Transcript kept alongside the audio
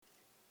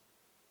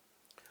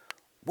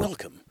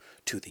Welcome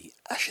to the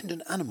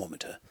ASHENDON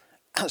Anemometer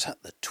as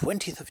at the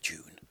 20th of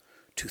June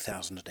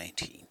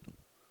 2018.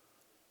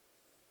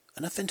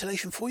 Enough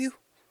ventilation for you?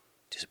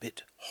 It is a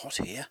bit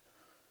hot here.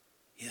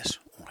 Yes,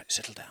 alright,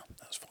 settle down,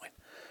 that's fine.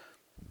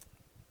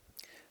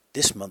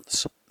 This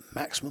month's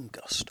maximum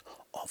gust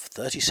of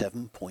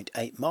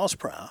 37.8 miles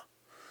per hour,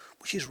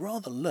 which is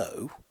rather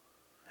low,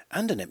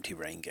 and an empty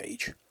rain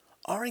gauge,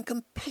 are in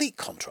complete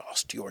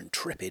contrast to your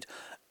intrepid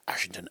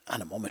ASHENDON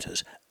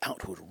Anemometer's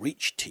outward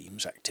reach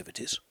team's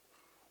activities,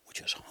 which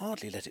has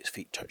hardly let its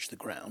feet touch the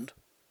ground.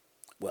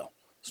 Well,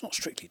 it's not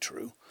strictly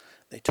true.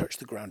 They touched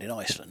the ground in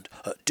Iceland.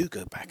 Do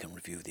go back and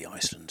review the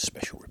Iceland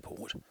special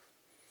report.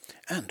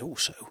 And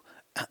also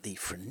at the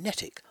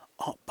frenetic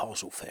Art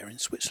Basel Fair in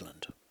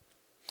Switzerland.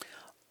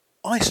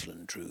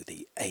 Iceland drew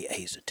the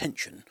AA's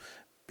attention,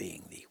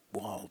 being the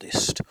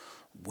wildest,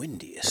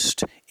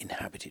 windiest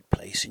inhabited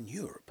place in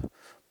Europe,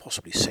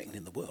 possibly second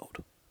in the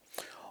world.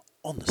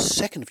 On the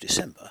 2nd of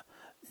December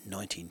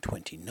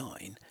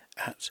 1929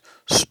 at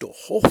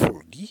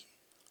Storhöfði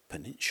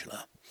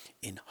Peninsula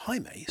in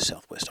Heimaey,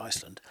 southwest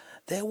Iceland,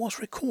 there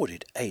was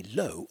recorded a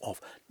low of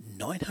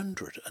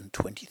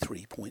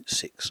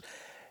 923.6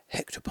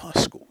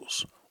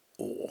 hectopascals,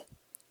 or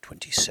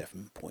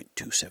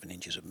 27.27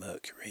 inches of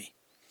mercury,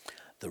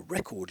 the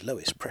record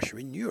lowest pressure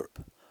in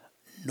Europe.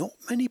 Not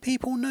many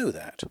people know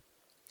that.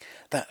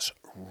 That's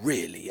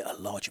really a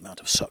large amount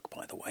of suck,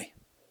 by the way.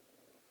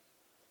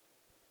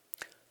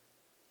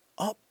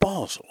 Art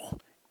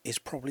Basel is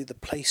probably the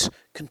place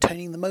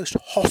containing the most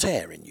hot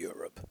air in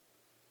Europe.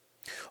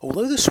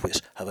 Although the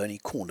Swiss have only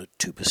cornered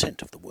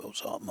 2% of the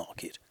world's art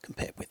market,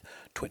 compared with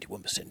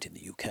 21% in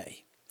the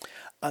UK,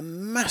 a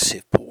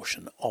massive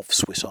portion of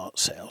Swiss art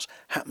sales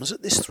happens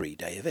at this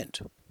 3-day event.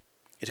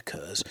 It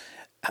occurs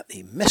at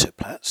the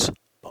Messeplatz,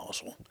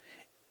 Basel,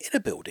 in a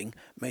building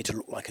made to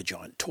look like a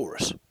giant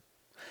torus.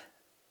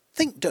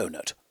 Think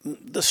donut,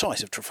 the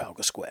size of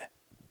Trafalgar Square.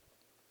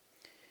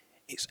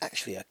 It's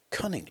actually a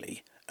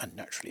cunningly and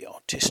naturally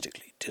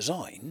artistically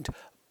designed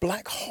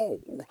black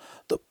hole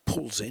that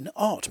pulls in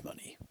art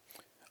money,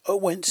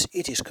 whence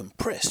it is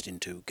compressed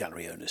into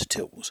gallery owners'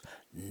 tills,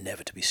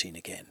 never to be seen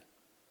again.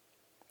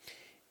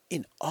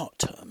 In art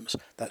terms,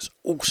 that's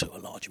also a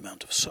large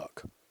amount of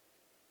suck.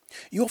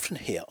 You often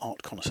hear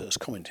art connoisseurs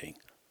commenting,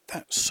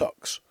 "That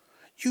sucks,"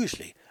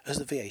 usually as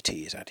the VAT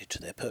is added to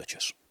their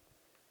purchase.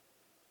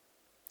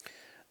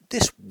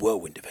 This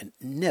whirlwind event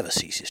never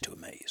ceases to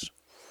amaze.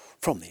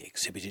 From the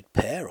exhibited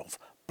pair of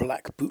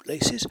black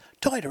bootlaces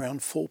tied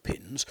around 4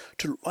 pins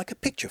to look like a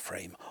picture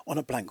frame on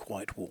a blank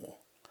white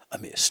wall, a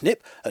mere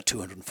snip at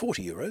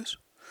 €240,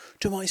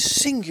 to my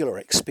singular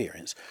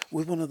experience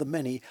with one of the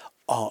many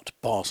Art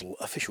Basel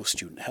official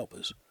student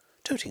helpers,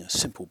 toting a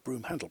simple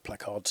broom handle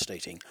placard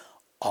stating,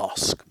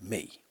 "Ask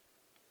me."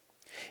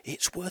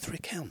 It's worth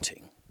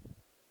recounting.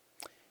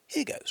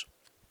 Here goes.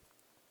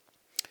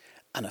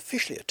 An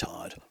officially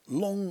attired,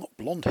 long,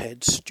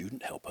 blonde-haired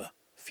student helper,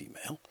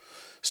 female,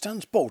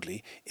 stands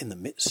boldly in the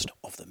midst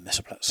of the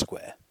Messeplatz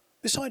Square,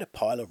 beside a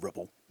pile of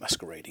rubble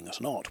masquerading as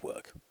an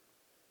artwork.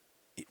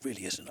 It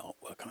really is an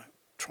artwork. I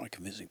try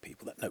convincing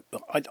people that no,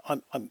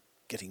 I'm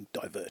getting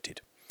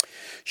diverted.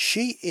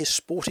 She is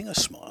sporting a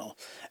smile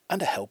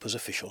and a helper's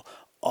official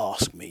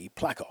 "Ask Me"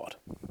 placard.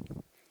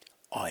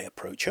 I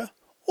approach her,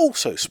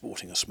 also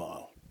sporting a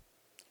smile.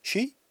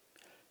 She?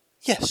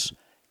 "Yes,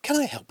 can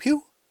I help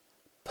you?"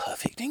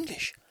 Perfect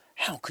English.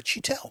 How could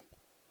she tell?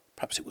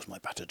 Perhaps it was my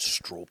battered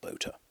straw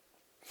boater.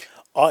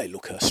 I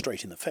look her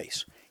straight in the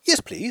face. "Yes,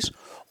 please.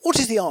 What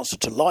is the answer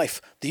to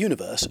life, the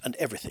universe, and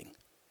everything?"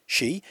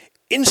 She,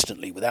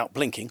 instantly without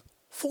blinking,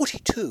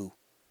 42.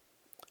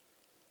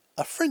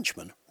 A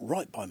Frenchman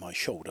right by my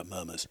shoulder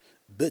murmurs,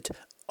 "But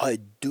I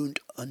don't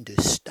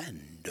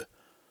understand."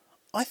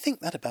 I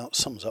think that about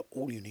sums up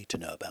all you need to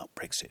know about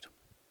Brexit.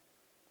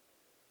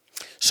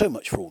 So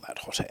much for all that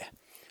hot air.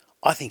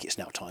 I think it's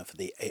now time for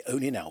the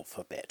Aeolian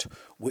alphabet,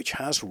 which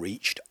has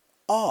reached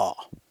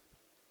R.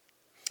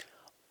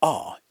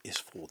 R is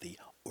for the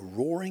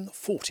Roaring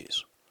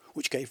Forties,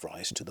 which gave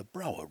rise to the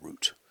Brouwer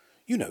route.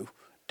 You know,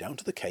 down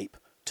to the Cape,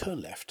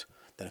 turn left,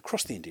 then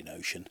across the Indian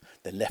Ocean,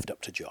 then left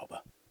up to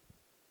Java.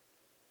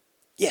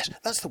 Yes,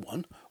 that's the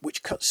one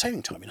which cut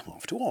sailing time in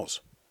half to Oz.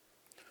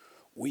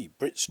 We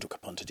Brits took a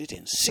punt at it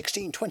in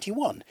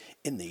 1621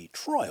 in the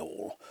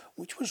Trial,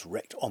 which was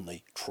wrecked on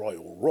the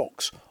Trial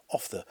Rocks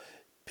off the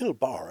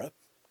Pilbara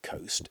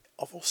coast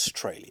of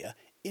Australia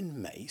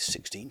in May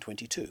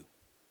 1622.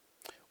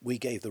 We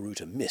gave the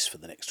route a miss for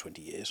the next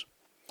 20 years.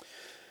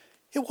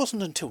 It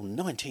wasn't until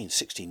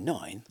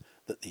 1969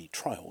 that the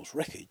Trial's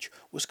wreckage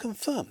was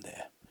confirmed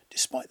there,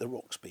 despite the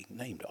rocks being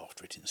named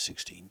after it in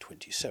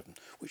 1627,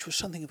 which was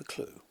something of a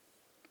clue.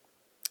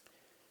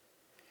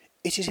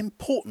 It is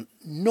important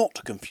not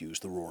to confuse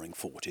the Roaring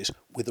Forties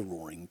with the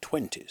Roaring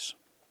Twenties.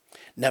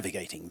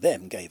 Navigating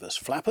them gave us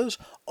flappers,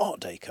 Art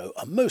Deco,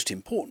 and most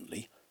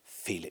importantly,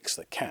 Felix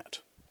the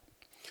Cat.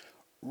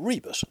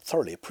 Rebus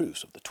thoroughly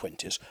approves of the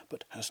 20s,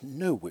 but has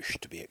no wish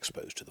to be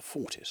exposed to the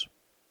 40s.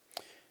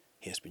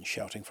 He has been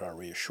shouting for our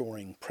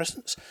reassuring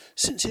presence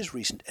since his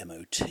recent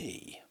MOT,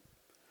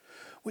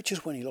 which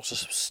is when he lost a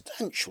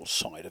substantial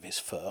side of his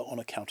fur on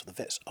account of the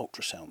vet's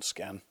ultrasound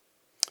scan.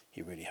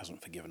 He really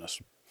hasn't forgiven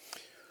us.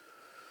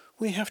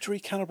 We have to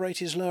recalibrate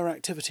his lower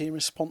activity in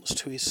response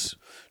to his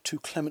too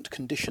clement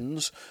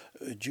conditions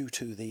due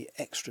to the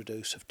extra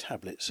dose of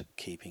tablets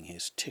keeping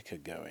his ticker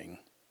going.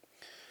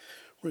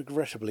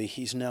 Regrettably,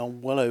 he's now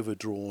well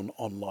overdrawn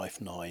on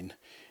life 9.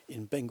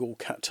 In Bengal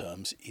cat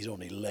terms, he's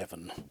on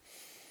 11.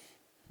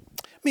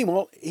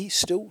 Meanwhile, he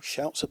still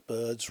shouts at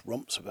birds,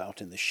 romps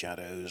about in the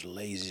shadows,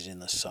 lazes in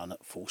the sun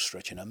at full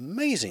stretch, and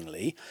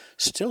amazingly,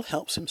 still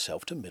helps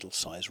himself to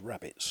middle-sized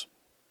rabbits.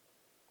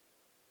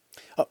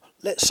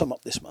 Let's sum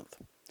up this month.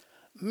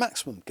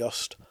 Maximum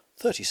gust,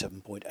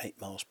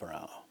 37.8 miles per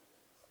hour.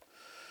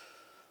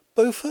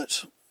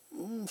 Beaufort,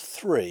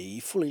 3,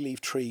 fully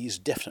leaf trees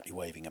definitely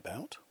waving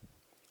about.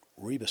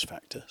 Rebus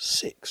factor,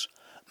 6,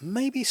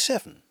 maybe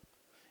 7.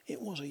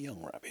 It was a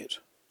young rabbit.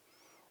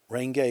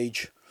 Rain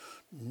gauge,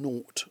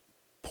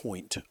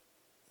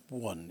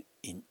 0.1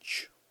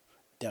 inch,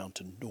 down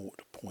to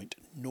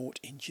 0.0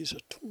 inches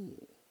at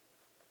all.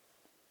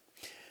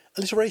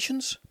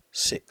 Alliterations,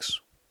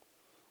 6.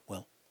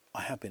 Well,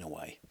 I have been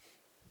away.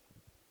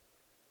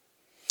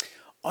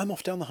 I'm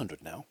off down the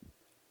 100 now.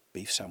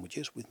 Beef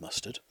sandwiches with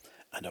mustard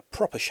and a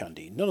proper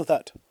shandy. None of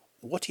that,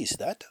 what is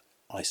that,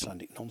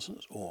 Icelandic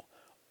nonsense, or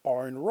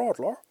Ein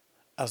Radler,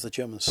 as the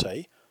Germans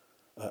say.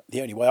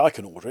 The only way I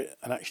can order it,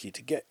 and actually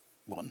to get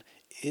one,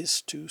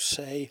 is to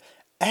say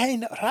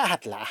Ein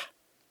Radler.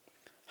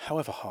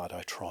 However hard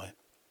I try,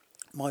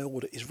 my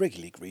order is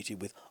regularly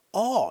greeted with,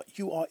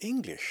 you are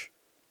English.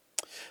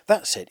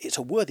 That said, it's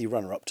a worthy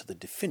runner-up to the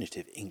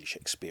definitive English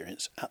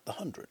experience at the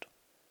 100,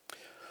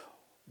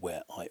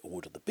 where I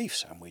order the beef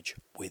sandwich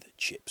with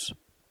chips.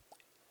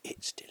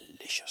 It's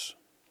delicious.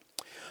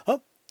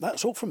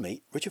 That's all from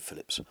me, Richard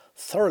Phillips,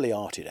 thoroughly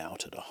arted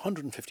out at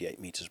 158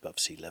 metres above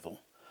sea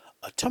level,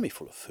 a tummy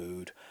full of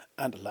food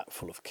and a lap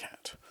full of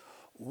cat.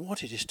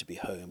 What it is to be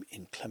home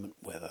in clement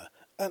weather,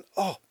 and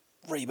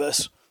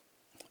Rebus,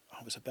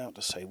 I was about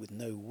to say with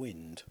no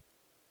wind.